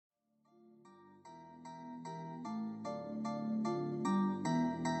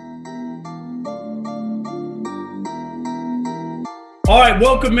All right,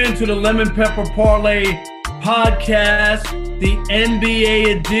 welcome into the Lemon Pepper Parlay podcast, the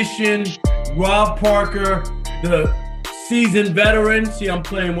NBA edition. Rob Parker, the seasoned veteran. See, I'm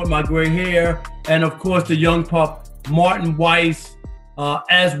playing with my gray hair. And, of course, the young pup, Martin Weiss,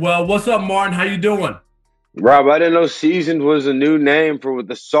 as well. What's up, Martin? How you doing? Rob, I didn't know seasoned was a new name for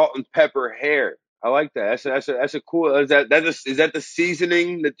the salt and pepper hair. I like that. That's a cool. Is that the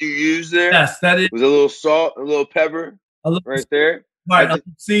seasoning that you use there? Yes, that is. Was a little salt, a little pepper, right there. Right, a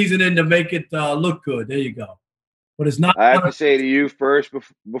little seasoning to make it look good. There you go. But it's not. I have to say to you first,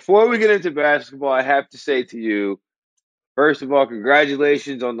 before we get into basketball, I have to say to you, first of all,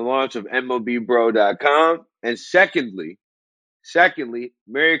 congratulations on the launch of MLBBro.com, and secondly,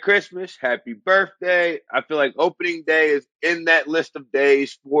 Merry Christmas, Happy Birthday. I feel like opening day is in that list of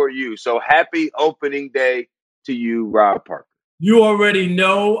days for you. So happy opening day to you, Rob Parker. You already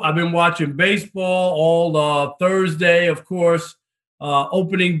know I've been watching baseball all Thursday, of course.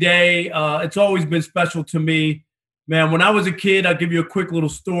 Opening day, it's always been special to me. Man, when I was a kid, I'll give you a quick little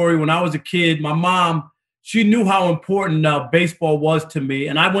story. When I was a kid, my mom, she knew how important baseball was to me.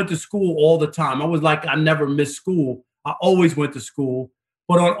 And I went to school all the time. I was like, I never missed school. I always went to school.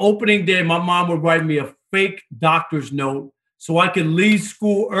 But on opening day, my mom would write me a fake doctor's note so I could leave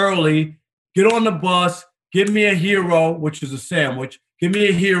school early, get on the bus, give me a hero, which is a sandwich, give me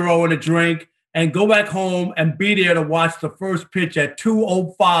a hero and a drink, and go back home and be there to watch the first pitch at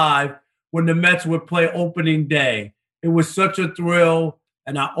 2:05 when the Mets would play opening day. It was such a thrill,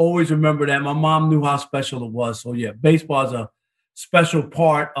 and I always remember that. My mom knew how special it was. So, yeah, baseball is a special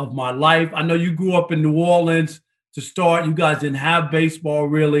part of my life. I know you grew up in New Orleans to start. You guys didn't have baseball,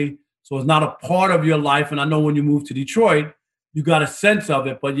 really, so it's not a part of your life. And I know when you moved to Detroit, you got a sense of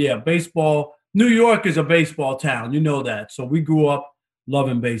it. But, yeah, baseball, New York is a baseball town. You know that. So we grew up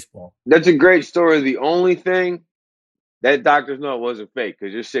loving baseball. That's a great story. The only thing, that doctor's note wasn't fake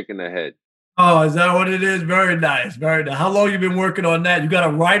because you're sick in the head. Oh, is that what it is? Very nice. Very nice. How long you been working on that? You got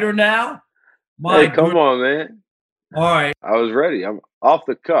a writer now? Hey, come on, man. All right. I was ready. I'm off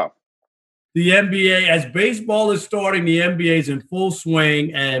the cuff. The NBA, as baseball is starting, the NBA is in full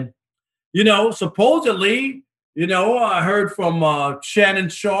swing. And, supposedly, I heard from Shannon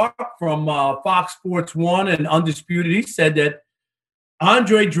Sharp from Fox Sports 1 and Undisputed. He said that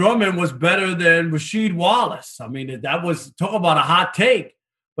Andre Drummond was better than Rasheed Wallace. I mean, that was, talk about a hot take,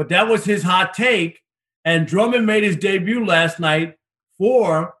 but that was his hot take. And Drummond made his debut last night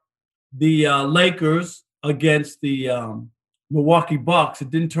for the Lakers against the Milwaukee Bucks. It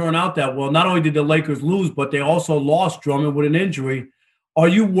didn't turn out that well. Not only did the Lakers lose, but they also lost Drummond with an injury. Are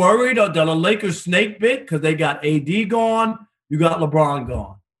you worried that the Lakers snake bit because they got AD gone? You got LeBron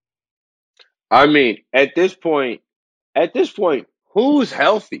gone. I mean, at this point, who's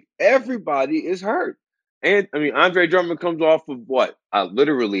healthy? Everybody is hurt. And, I mean, Andre Drummond comes off of what?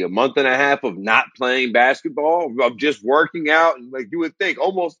 Literally a month and a half of not playing basketball, of just working out. And like you would think,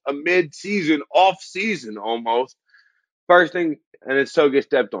 almost a mid-season, off-season almost. First thing, and it still gets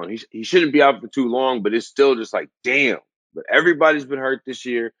stepped on. He shouldn't be out for too long, but it's still just like, damn. But everybody's been hurt this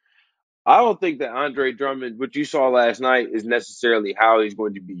year. I don't think that Andre Drummond, what you saw last night, is necessarily how he's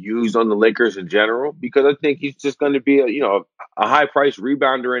going to be used on the Lakers in general, because I think he's just going to be a high-priced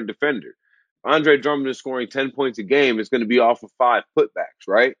rebounder and defender. Andre Drummond is scoring 10 points a game. It's going to be off of 5 putbacks,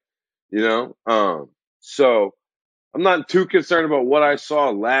 right? So I'm not too concerned about what I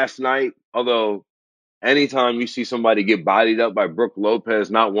saw last night, although anytime you see somebody get bodied up by Brook Lopez,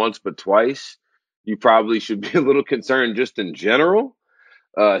 not once but twice, you probably should be a little concerned just in general.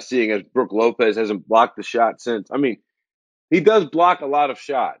 Seeing as Brook Lopez hasn't blocked the shot since. I mean, he does block a lot of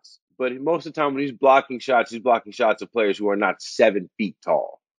shots, but most of the time when he's blocking shots of players who are not 7 feet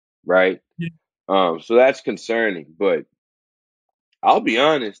tall, right? Yeah. So that's concerning. But I'll be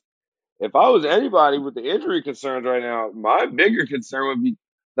honest, if I was anybody with the injury concerns right now, my bigger concern would be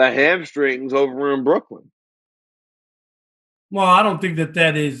the hamstrings over in Brooklyn. Well, I don't think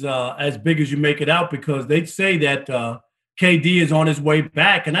that is as big as you make it out, because they say that KD is on his way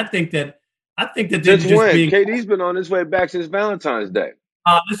back, and I think that since when? KD's been on his way back since Valentine's Day.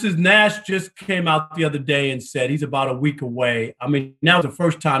 This is Nash just came out the other day and said he's about a week away. I mean, now was the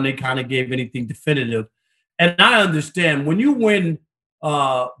first time they kind of gave anything definitive, and I understand when you win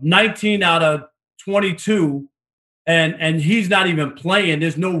 19 out of 22, and he's not even playing.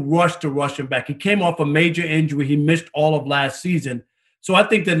 There's no rush to rush him back. He came off a major injury. He missed all of last season, so I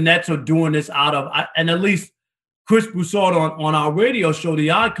think the Nets are doing this and at least Chris Broussard on our radio show, The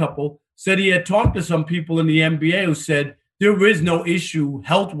Odd Couple, said he had talked to some people in the NBA who said there is no issue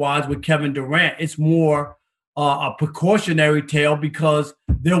health-wise with Kevin Durant. It's more a precautionary tale because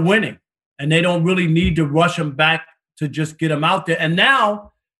they're winning, and they don't really need to rush him back to just get him out there. And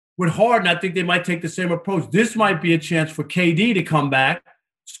now with Harden, I think they might take the same approach. This might be a chance for KD to come back,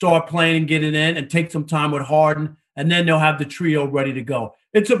 start playing and get it in, and take some time with Harden, and then they'll have the trio ready to go.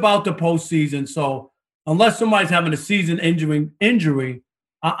 It's about the postseason, so unless somebody's having a season injury,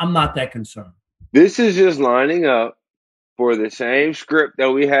 I'm not that concerned. This is just lining up for the same script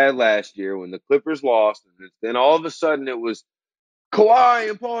that we had last year when the Clippers lost. And then all of a sudden it was Kawhi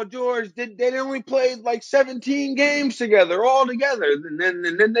and Paul George. They only played like 17 games together, all together. And then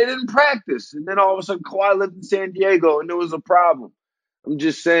they didn't practice. And then all of a sudden Kawhi lived in San Diego and there was a problem. I'm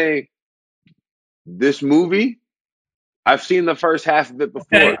just saying, this movie, I've seen the first half of it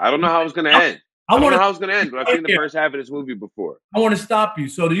before. Okay. I don't know how it's going to end. I don't know how it's going to end, but I've seen the first half of this movie before. I want to stop you.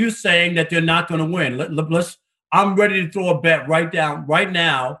 So you're saying that they're not going to win. I'm ready to throw a bet right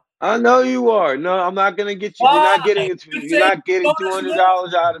now. I know you are. No, I'm not going to get you. You're not getting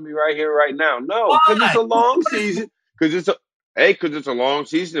 $200 out of me right here, right now. No, because it's a long season. Because it's a long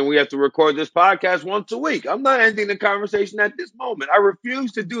season, and we have to record this podcast once a week. I'm not ending the conversation at this moment. I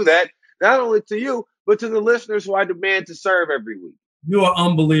refuse to do that, not only to you, but to the listeners who I demand to serve every week. You are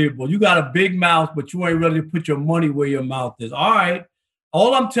unbelievable. You got a big mouth, but you ain't ready to put your money where your mouth is. All right.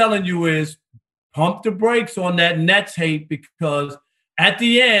 All I'm telling you is pump the brakes on that Nets hate, because at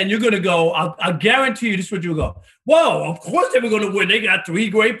the end, you're going to go, I guarantee you this is what you'll go. Whoa, of course they were going to win. They got 3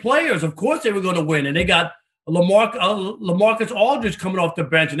 great players. Of course they were going to win. And they got LaMarcus Aldridge coming off the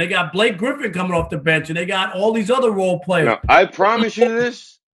bench. And they got Blake Griffin coming off the bench. And they got all these other role players. Now, I promise you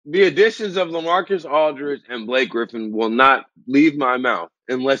this. The additions of LaMarcus Aldridge and Blake Griffin will not leave my mouth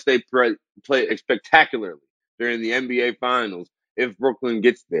unless they play spectacularly during the NBA Finals if Brooklyn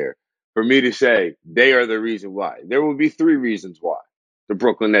gets there, for me to say they are the reason why. There will be 3 reasons why the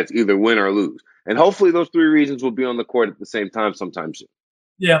Brooklyn Nets either win or lose. And hopefully those 3 reasons will be on the court at the same time sometime soon.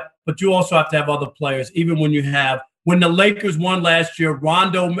 Yeah, but you also have to have other players. Even when the Lakers won last year,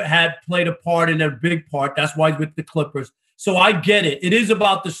 Rondo had played a part in a big part. That's why he's with the Clippers. So I get it. It is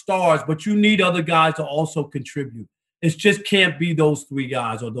about the stars, but you need other guys to also contribute. It just can't be those 3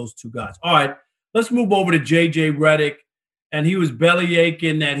 guys or those 2 guys. All right, let's move over to J.J. Redick. And he was belly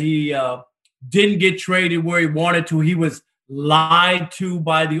aching that he didn't get traded where he wanted to. He was lied to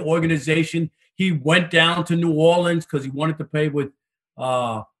by the organization. He went down to New Orleans because he wanted to play with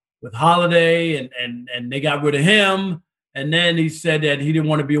Holiday, and they got rid of him. And then he said that he didn't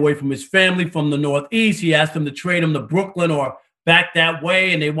want to be away from his family from the Northeast. He asked them to trade him to Brooklyn or back that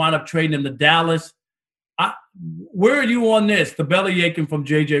way, and they wound up trading him to Dallas. Where are you on this, the belly aching from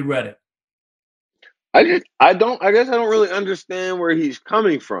J.J. Redick? I guess I don't really understand where he's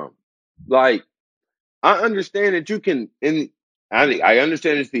coming from. Like, I understand that you can, I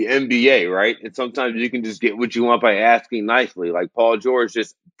understand it's the NBA, right? And sometimes you can just get what you want by asking nicely. Like Paul George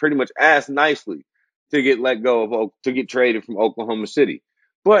just pretty much asked nicely to get let go to get traded from Oklahoma City.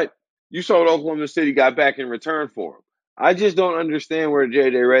 But you saw what Oklahoma City got back in return for him. I just don't understand where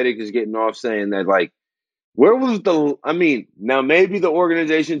J.J. Redick is getting off saying that, like, where was now maybe the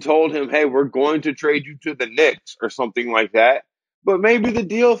organization told him, hey, we're going to trade you to the Knicks or something like that. But maybe the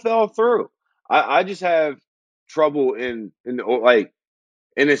deal fell through. I just have trouble in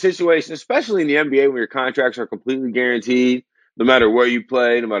a situation, especially in the NBA, when your contracts are completely guaranteed, no matter where you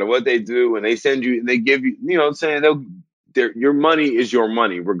play, no matter what they do, and they send you and they give you, you know what I'm saying, your money is your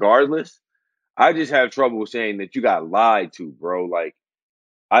money regardless. I just have trouble saying that you got lied to, bro. Like,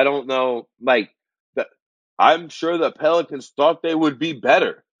 I don't know. Like, I'm sure the Pelicans thought they would be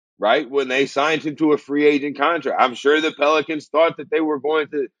better, right, when they signed him to a free agent contract. I'm sure the Pelicans thought that they were going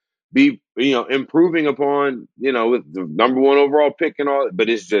to be, improving upon, with the number 1 overall pick and all. But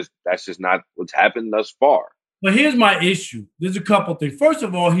that's just not what's happened thus far. But here's my issue. There's a couple things. First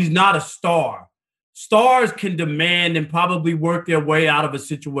of all, he's not a star. Stars can demand and probably work their way out of a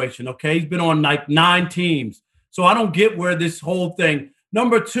situation, okay? He's been on like 9 teams. So I don't get where this whole thing.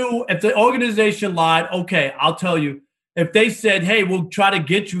 Number 2, if the organization lied, okay, I'll tell you. If they said, hey, we'll try to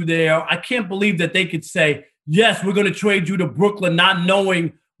get you there, I can't believe that they could say, yes, we're going to trade you to Brooklyn, not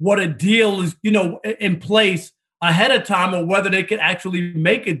knowing what a deal is, in place ahead of time, or whether they could actually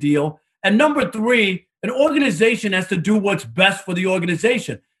make a deal. And number 3, an organization has to do what's best for the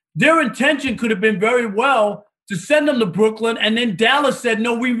organization. Their intention could have been very well to send him to Brooklyn, and then Dallas said,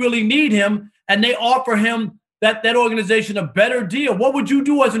 no, we really need him, and they offer him that organization a better deal. What would you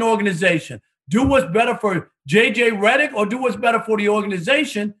do as an organization? Do what's better for J.J. Redick or do what's better for the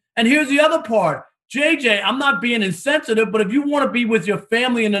organization? And here's the other part. J.J., I'm not being insensitive, but if you want to be with your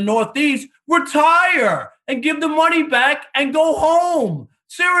family in the Northeast, retire and give the money back and go home.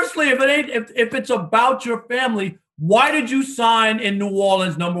 Seriously, if it's about your family, why did you sign in New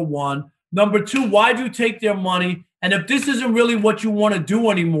Orleans, number 1? Number 2, why did you take their money And if this isn't really what you want to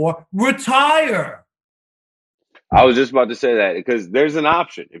do anymore, retire. I was just about to say that because there's an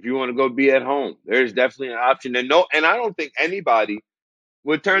option. If you want to go be at home, there's definitely an option. And I don't think anybody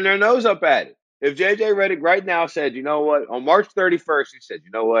would turn their nose up at it. If JJ Redick right now said, you know what, on March 31st, he said,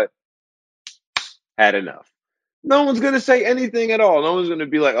 you know what, had enough. No one's gonna say anything at all. No one's gonna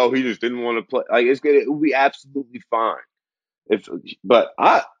be like, oh, he just didn't want to play. Like it will be absolutely fine. But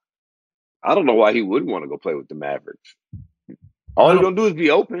I don't know why he wouldn't want to go play with the Mavericks. All he's gonna do is be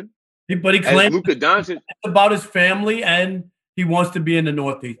open. But he And claims Luka Doncic about his family and he wants to be in the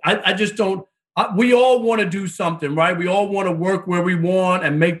Northeast. I just don't. We all want to do something, right? We all want to work where we want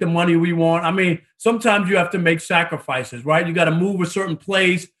and make the money we want. I mean, sometimes you have to make sacrifices, right? You got to move a certain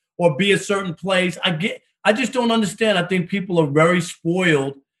place or be a certain place. I just don't understand. I think people are very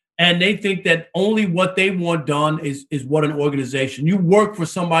spoiled and they think that only what they want done is what an organization. You work for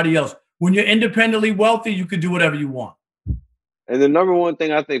somebody else. When you're independently wealthy, you can do whatever you want. And the number one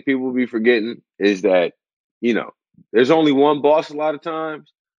thing I think people will be forgetting is that, there's only one boss a lot of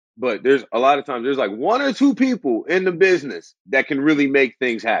times, but there's a lot of times there's like one or two people in the business that can really make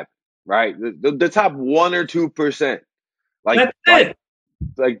things happen, right? The top 1 or 2%. That's it.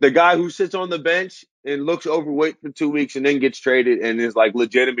 Like the guy who sits on the bench and looks overweight for 2 weeks and then gets traded and is like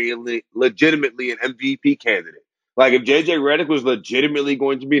legitimately an MVP candidate. Like if JJ Redick was legitimately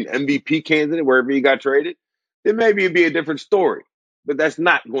going to be an MVP candidate wherever he got traded, then maybe it'd be a different story. But that's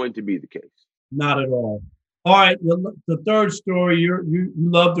not going to be the case. Not at all. All right, the third story, you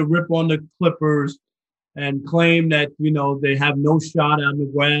love to rip on the Clippers and claim that, they have no shot out in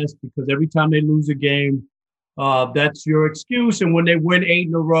the West because every time they lose a game, that's your excuse. And when they win 8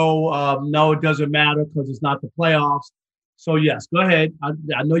 in a row, no, it doesn't matter because it's not the playoffs. So, yes, go ahead.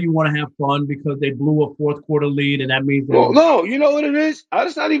 I know you want to have fun because they blew a fourth quarter lead, and that means Well, no, you know what it is?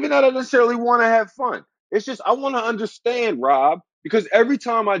 It's not even that I necessarily want to have fun. It's just I want to understand, Rob, because every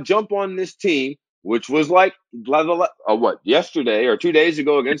time I jump on this team, which was like yesterday or 2 days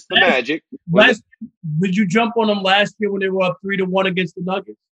ago against the Magic. Did you jump on them last year when they were up 3-1 against the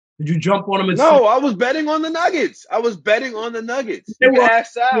Nuggets? Did you jump on them? No, I was betting on the Nuggets. You can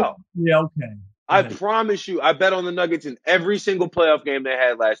ask Sal. Yeah, okay. I promise you, I bet on the Nuggets in every single playoff game they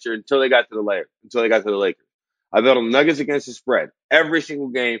had last year until they got to the Lakers. I bet on the Nuggets against the spread every single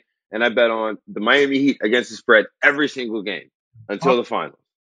game, and I bet on the Miami Heat against the spread every single game until the finals.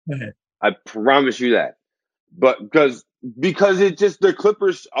 I promise you that. But because it just the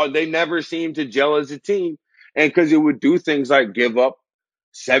Clippers, they never seem to gel as a team, and because it would do things like give up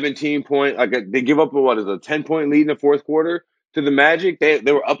 17 point, like they give up a 10-point lead in the fourth quarter to the Magic. They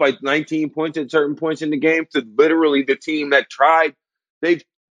were up by 19 points at certain points in the game to literally the team that tried.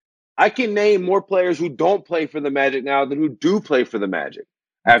 I can name more players who don't play for the Magic now than who do play for the Magic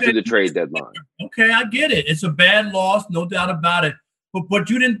after the trade deadline. Okay, I get it. It's a bad loss, no doubt about it. But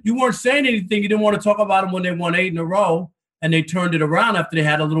you weren't saying anything. You didn't want to talk about them when they won 8 in a row and they turned it around after they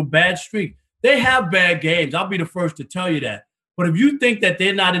had a little bad streak. They have bad games. I'll be the first to tell you that. But if you think that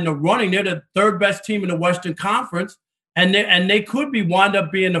they're not in the running, they're the third best team in the Western Conference, and they could be wind up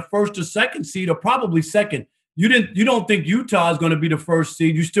being the first or second seed, or probably second. You don't think Utah is going to be the first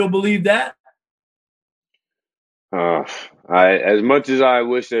seed? You still believe that? As much as I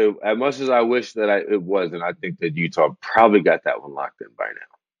wish that it wasn't, I think that Utah probably got that one locked in by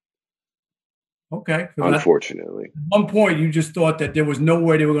now. Okay. Unfortunately. At one point, you just thought that there was no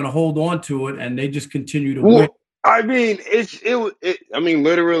way they were going to hold on to it, and they just continue to win. I mean,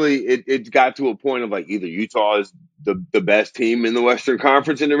 literally, it got to a point of like either Utah is the best team in the Western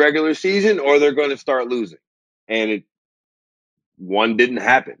Conference in the regular season, or they're going to start losing, and one didn't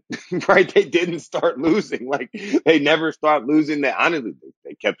happen, right? They didn't start losing. Like they never stopped losing. They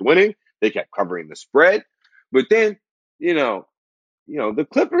kept winning. They kept covering the spread, but then the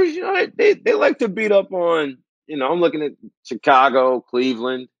Clippers, they like to beat up on. I'm looking at Chicago,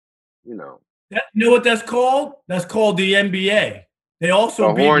 Cleveland. You know what that's called? That's called the NBA. They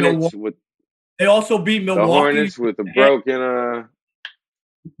also beat Hornets Milwaukee. They also beat Milwaukee. The Hornets with a broken.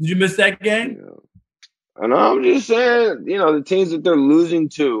 Did you miss that game? And I'm just saying, the teams that they're losing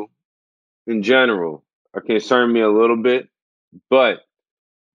to, in general, are concerning me a little bit. But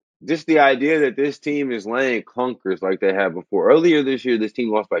just the idea that this team is laying clunkers like they have before. Earlier this year, this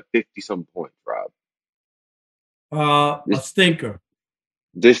team lost by 50-some points, Rob. A stinker.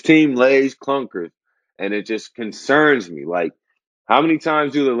 This team lays clunkers, and it just concerns me. Like, how many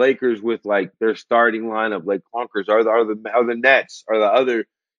times do the Lakers with like their starting lineup like clunkers? Are the Nets? Are the other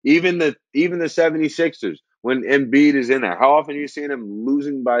even the 76ers when Embiid is in there? How often are you seeing them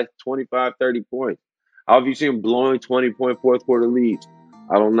losing by 25, 30 points? How have you seen them blowing 20-point fourth quarter leads?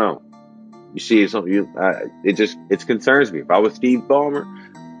 I don't know. You see, it concerns me. If I was Steve Ballmer,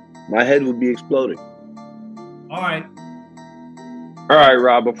 my head would be exploding. All right. All right,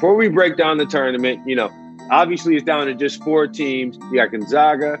 Rob. Before we break down the tournament, obviously it's down to just four teams. You got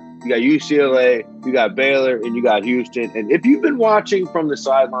Gonzaga, you got UCLA, you got Baylor, and you got Houston. And if you've been watching from the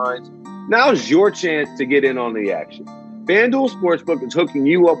sidelines, now's your chance to get in on the action. FanDuel Sportsbook is hooking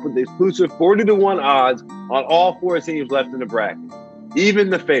you up with exclusive 40-1 odds on all four teams left in the bracket, even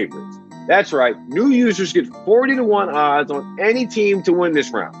the favorites. That's right. New users get 40-1 odds on any team to win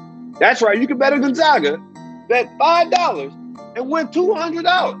this round. That's right. You can bet on Gonzaga, bet $5 and win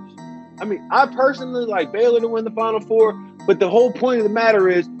 $200. I mean, I personally like Baylor to win the Final Four, but the whole point of the matter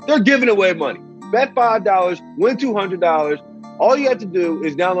is they're giving away money. Bet $5, win $200. All you have to do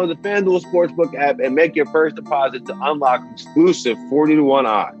is download the FanDuel Sportsbook app and make your first deposit to unlock exclusive 40-1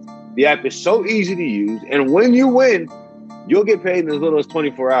 odds. The app is so easy to use, and when you win, you'll get paid in as little as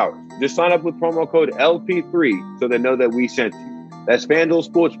 24 hours. Just sign up with promo code LP3 so they know that we sent you. That's FanDuel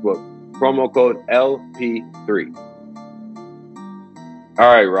Sportsbook, promo code LP3. All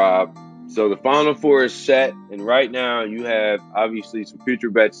right, Rob. So the Final Four is set, and right now you have obviously some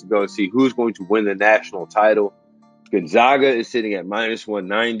future bets to go and see who's going to win the national title. Gonzaga is sitting at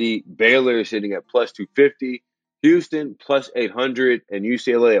 -190. Baylor is sitting at +250. Houston +800, and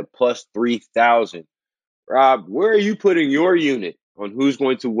UCLA at +3,000. Rob, where are you putting your unit on who's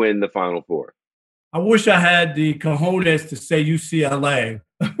going to win the Final Four? I wish I had the cojones to say UCLA.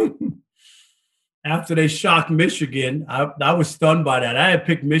 After they shocked Michigan, I was stunned by that. I had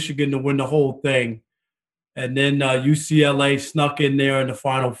picked Michigan to win the whole thing. And then UCLA snuck in there in the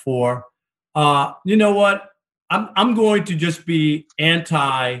Final Four. You know what? I'm going to just be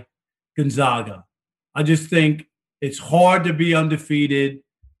anti-Gonzaga. I just think it's hard to be undefeated.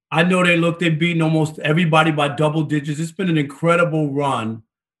 I know they've beaten almost everybody by double digits. It's been an incredible run.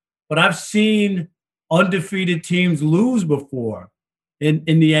 But I've seen undefeated teams lose before in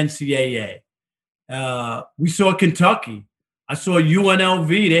the NCAA. We saw Kentucky. I saw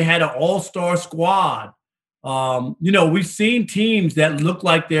UNLV. They had an all-star squad. We've seen teams that look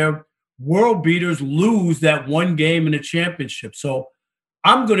like they're world beaters lose that one game in the championship. So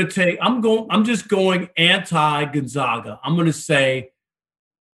I'm just going anti-Gonzaga. I'm going to say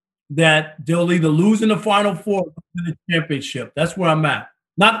that they'll either lose in the Final Four or in the championship. That's where I'm at.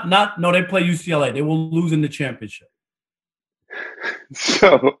 No, they play UCLA. They will lose in the championship.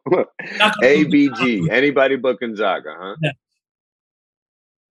 So, ABG, anybody but Gonzaga, huh? Yeah.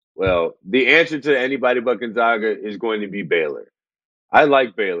 Well, the answer to anybody but Gonzaga is going to be Baylor. I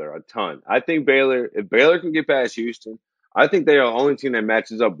like Baylor a ton. I think if Baylor can get past Houston, I think they are the only team that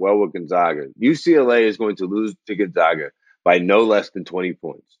matches up well with Gonzaga. UCLA is going to lose to Gonzaga by no less than 20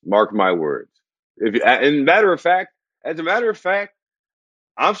 points. Mark my words. As a matter of fact,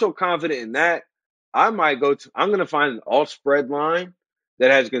 I'm so confident in that. I'm going to find an alt spread line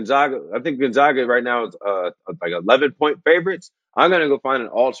that has Gonzaga. I think Gonzaga right now is like 11-point favorites. I'm going to go find an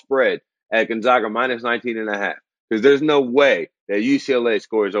alt spread at Gonzaga -19.5 because there's no way that UCLA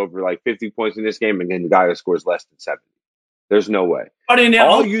scores over like 50 points in this game and Gonzaga scores less than 70. There's no way. All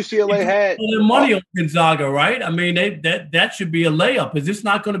UCLA had their money on Gonzaga, right? I mean, that should be a layup. Is this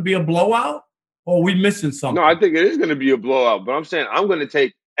not going to be a blowout, or are we missing something? No, I think it is going to be a blowout. But I'm saying I'm going to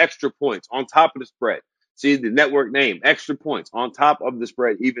take extra points on top of the spread. See the network name, extra points on top of the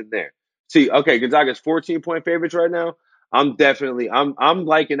spread, even there. See, okay, Gonzaga's 14-point favorites right now. I'm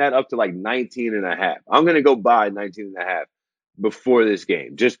liking that up to like 19.5. I'm going to go buy 19.5 before this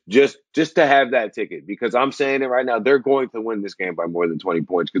game, just to have that ticket because I'm saying it right now. They're going to win this game by more than 20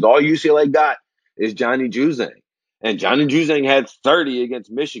 points because all UCLA got is Johnny Juzang. And Johnny Juzang had 30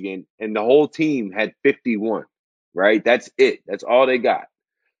 against Michigan, and the whole team had 51, right? That's it. That's all they got.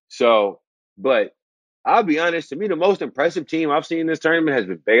 So, but I'll be honest, to me, the most impressive team I've seen in this tournament has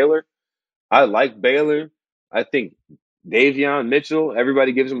been Baylor. I like Baylor. I think Davion Mitchell,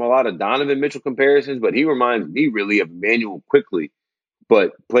 everybody gives him a lot of Donovan Mitchell comparisons, but he reminds me really of Emmanuel Quickly,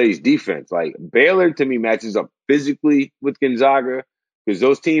 but plays defense. Like Baylor to me matches up physically with Gonzaga because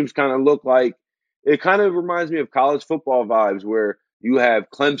those teams kind of look like it kind of reminds me of college football vibes where you have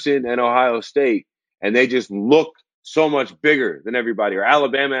Clemson and Ohio State and they just look so much bigger than everybody, or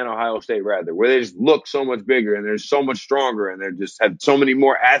Alabama and Ohio State rather, where they just look so much bigger and they're so much stronger and they're just have so many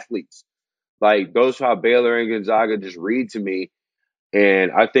more athletes. Like those how Baylor and Gonzaga just read to me.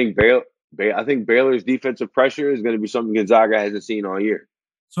 And I think Baylor's defensive pressure is going to be something Gonzaga hasn't seen all year.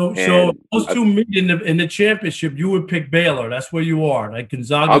 So those two meet in the championship. You would pick Baylor. That's where you are. Like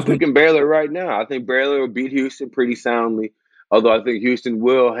Gonzaga. I'm picking Baylor right now. I think Baylor will beat Houston pretty soundly. Although I think Houston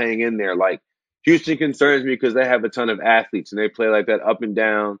will hang in there. Like Houston concerns me because they have a ton of athletes and they play like that up and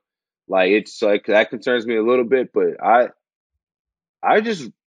down. Like it's like that concerns me a little bit, but I just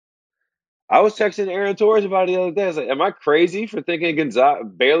I was texting Aaron Torres about it the other day. I was like, "Am I crazy for thinking Gonzaga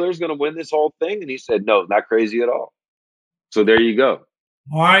Baylor's going to win this whole thing?" And he said, "No, not crazy at all." So there you go.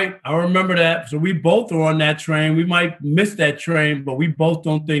 All right, I remember that. So we both are on that train. We might miss that train, but we both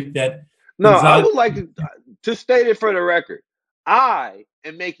don't think that No, I Gonzaga. would like to state it for the record. I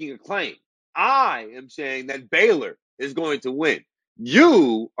am making a claim. I am saying that Baylor is going to win.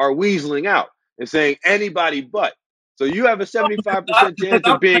 You are weaseling out and saying anybody but. So you have a 75% Because chance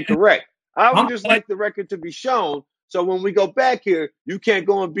of being correct. I would I'm just saying, like the record to be shown. So when we go back here, you can't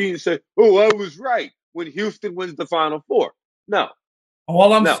go and be and say, "Oh, I was right," when Houston wins the Final Four. No,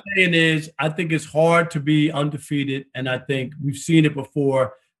 all I'm no. saying is I think it's hard to be undefeated, and I think we've seen it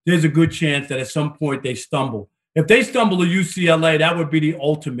before. There's a good chance that at some point they stumble. If they stumble to UCLA, that would be the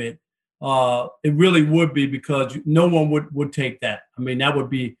ultimate. It really would be because no one would take that. I mean, that would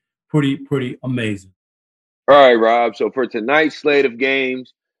be pretty amazing. All right, Rob. So for tonight's slate of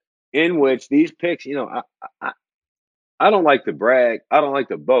games, in which these picks, I, I don't like to brag. I don't like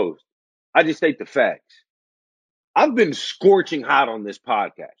to boast. I just state the facts. I've been scorching hot on this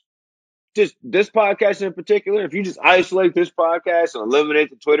podcast. Just this podcast in particular, if you just isolate this podcast and eliminate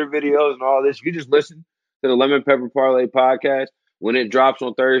the Twitter videos and all this, if you just listen to the Lemon Pepper Parlay podcast when it drops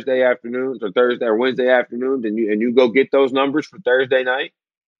on Thursday afternoons or Thursday or Wednesday afternoons, and you go get those numbers for Thursday night,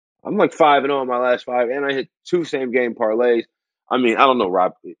 I'm like 5-0 in my last five, and I hit 2 same game parlays. I mean, I don't know,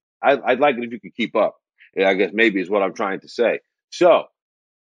 Rob. I'd like it if you could keep up. Yeah, I guess maybe is what I'm trying to say. So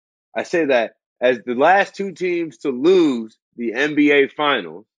I say that as the last 2 teams to lose the NBA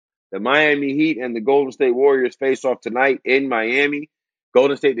Finals, the Miami Heat and the Golden State Warriors face off tonight in Miami.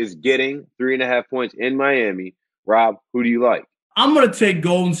 Golden State is getting 3.5 points in Miami. Rob, who do you like? I'm going to take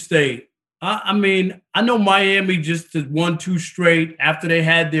Golden State. I mean, I know Miami just won 2 straight after they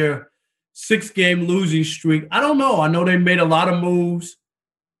had their 6-game losing streak. I don't know. I know they made a lot of moves.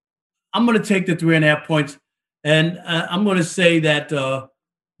 I'm going to take the 3.5 points, and I'm going to say that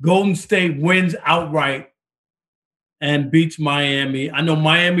Golden State wins outright and beats Miami. I know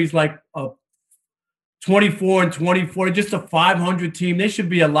Miami's like a 24-24, just a 500 team. They should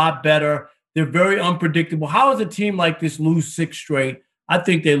be a lot better. They're very unpredictable. How does a team like this lose 6 straight? I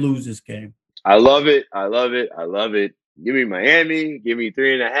think they lose this game. I love it. I love it. I love it. Give me Miami. Give me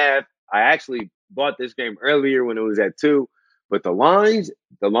 3.5. I actually bought this game earlier when it was at 2. But the lines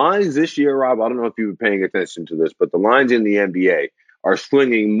this year, Rob, I don't know if you've been paying attention to this, but the lines in the NBA are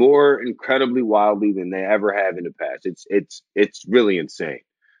swinging more incredibly wildly than they ever have in the past. It's really insane.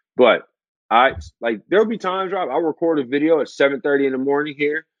 But I like there'll be times, Rob, I'll record a video at 7:30 in the morning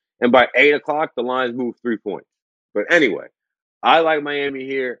here, and by 8 o'clock the lines move 3 points. But anyway, I like Miami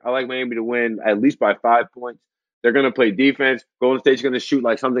here. I like Miami to win at least by 5 points. They're going to play defense. Golden State's going to shoot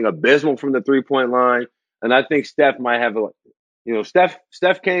like something abysmal from the 3-point line, and I think Steph might have a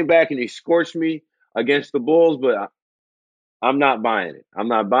Steph came back and he scorched me against the Bulls, but I'm not buying it. I'm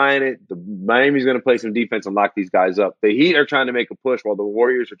not buying it. The Miami's going to play some defense and lock these guys up. The Heat are trying to make a push while the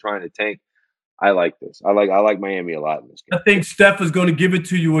Warriors are trying to tank. I like this. I like Miami a lot in this game. I think Steph is going to give it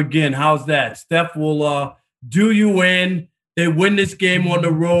to you again. How's that? Steph will do you in. They win this game on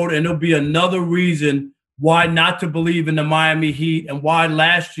the road, and there'll be another reason why not to believe in the Miami Heat and why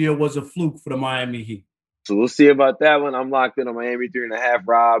last year was a fluke for the Miami Heat. So we'll see about that one. I'm locked in on Miami 3.5.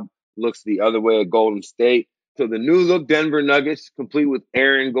 Rob looks the other way at Golden State. So the new look Denver Nuggets, complete with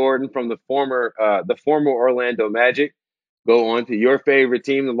Aaron Gordon from the former Orlando Magic, go on to your favorite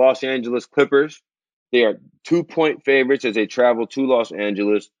team, the Los Angeles Clippers. They are 2-point favorites as they travel to Los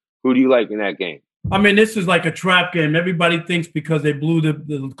Angeles. Who do you like in that game? I mean, this is like a trap game. Everybody thinks because they blew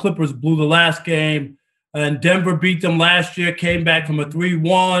the Clippers blew the last game, and Denver beat them last year, came back from a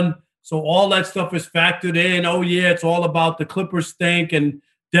 3-1. So all that stuff is factored in. Oh, yeah, it's all about the Clippers stink, and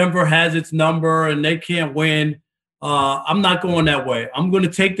Denver has its number, and they can't win. I'm not going that way. I'm going to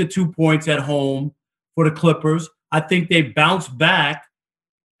take the 2 points at home for the Clippers. I think they bounced back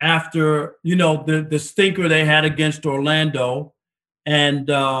after, the stinker they had against Orlando. And,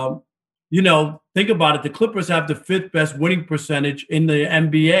 think about it. The Clippers have the 5th best winning percentage in the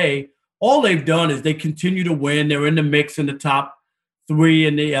NBA. All they've done is they continue to win. They're in the mix in the top 3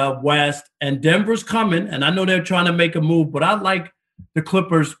 in the West. And Denver's coming, and I know they're trying to make a move, but I like the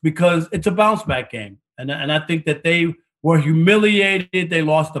Clippers because it's a bounce-back game. And I think that they were humiliated. They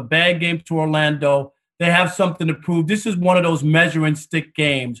lost a bad game to Orlando. They have something to prove. This is one of those measuring stick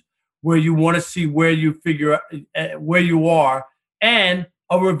games where you want to see where you figure where you are, and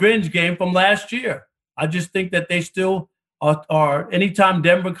a revenge game from last year. I just think that they still are anytime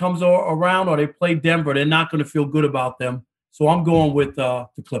Denver comes around or they play Denver, they're not going to feel good about them. So I'm going with the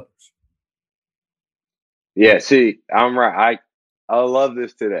Clippers. Yeah, see, I'm right. I love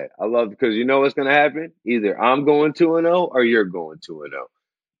this today. I love because you know what's going to happen? Either I'm going 2-0 or you're going 2-0.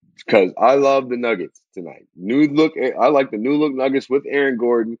 Because I love the Nuggets tonight. New look. I like the new look Nuggets with Aaron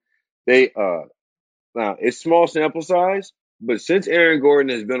Gordon. They now it's small sample size, but since Aaron Gordon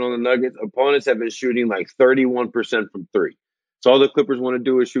has been on the Nuggets, opponents have been shooting like 31% from three. So all the Clippers want to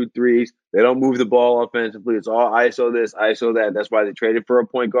do is shoot threes. They don't move the ball offensively. It's all ISO this, ISO that. That's why they traded for a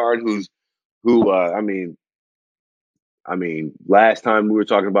point guard who last time we were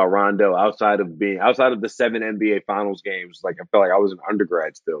talking about Rondo, outside of the 7 NBA Finals games, like I felt like I was an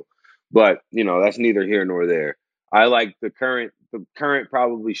undergrad still. But that's neither here nor there. I like the current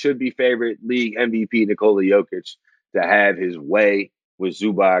probably should be favorite league MVP Nikola Jokic to have his way with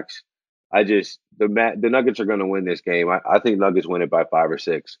Zubac. The Nuggets are going to win this game. I think Nuggets win it by 5 or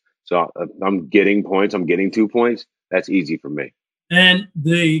 6. So I'm getting points. I'm getting 2 points. That's easy for me. And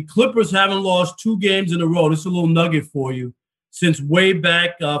the Clippers haven't lost 2 games in a row. This is a little nugget for you. Since way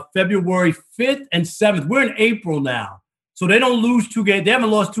back February 5th and 7th. We're in April now. So they don't lose 2 games. They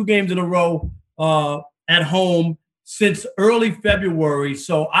haven't lost 2 games in a row at home since early February.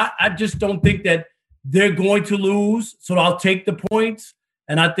 So I just don't think that they're going to lose. So I'll take the points.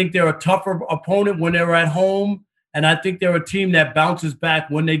 And I think they're a tougher opponent when they're at home. And I think they're a team that bounces back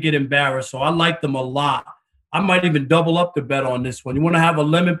when they get embarrassed. So I like them a lot. I might even double up the bet on this one. You want to have a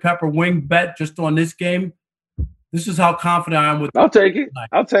lemon pepper wing bet just on this game? This is how confident I am with. I'll take it.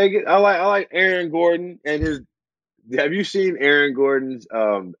 I'll take it. I like Aaron Gordon and his. Have you seen Aaron Gordon's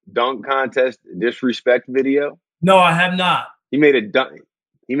dunk contest disrespect video? No, I have not. He made a dunk.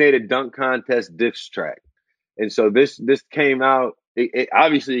 He made a dunk contest diss track, and so this came out.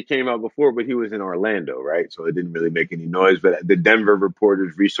 It came out before, but he was in Orlando, right? So it didn't really make any noise. But the Denver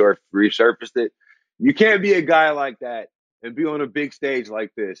reporters resurfaced it. You can't be a guy like that and be on a big stage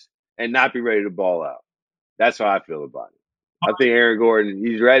like this and not be ready to ball out. That's how I feel about it. I think Aaron Gordon,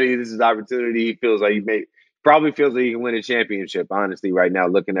 he's ready. This is his opportunity. He feels like probably feels like he can win a championship. Honestly, right now,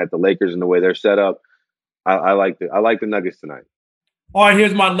 looking at the Lakers and the way they're set up, I like the Nuggets tonight. All right,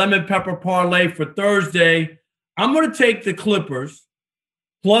 here's my lemon pepper parlay for Thursday. I'm going to take the Clippers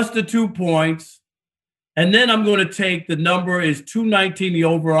plus the 2 points, and then I'm going to take the number is 219, the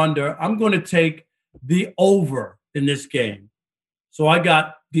over/under. I'm going to take the over in this game. So I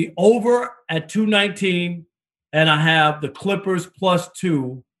got the over at 219, and I have the Clippers plus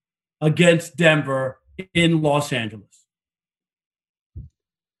 2 against Denver in Los Angeles.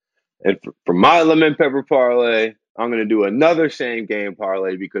 And for my lemon pepper parlay, I'm going to do another same game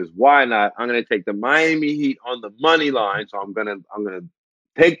parlay because why not? I'm going to take the Miami Heat on the money line. So I'm going to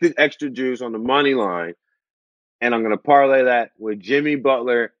take the extra juice on the money line, and I'm going to parlay that with Jimmy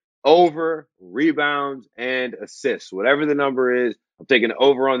Butler over rebounds and assists. Whatever the number is, I'm taking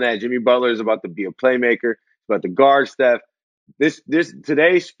over on that. Jimmy Butler is about to be a playmaker. He's about to guard Steph.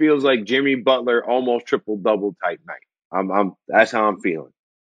 Today feels like Jimmy Butler almost triple-double type night. That's how I'm feeling.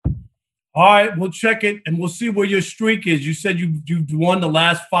 All right, we'll check it, and we'll see where your streak is. You said you've won the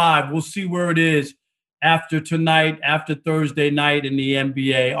last 5. We'll see where it is after tonight, after Thursday night in the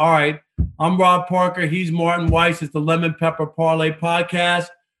NBA. All right, I'm Rob Parker. He's Martin Weiss. It's the Lemon Pepper Parlay Podcast.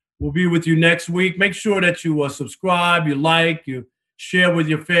 We'll be with you next week. Make sure that you subscribe, you like, you share with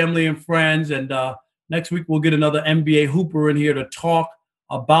your family and friends. And next week, we'll get another NBA hooper in here to talk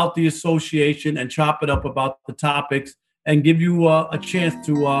about the association and chop it up about the topics and give you a chance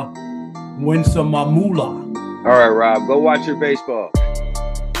to win some moolah. All right, Rob, go watch your baseball.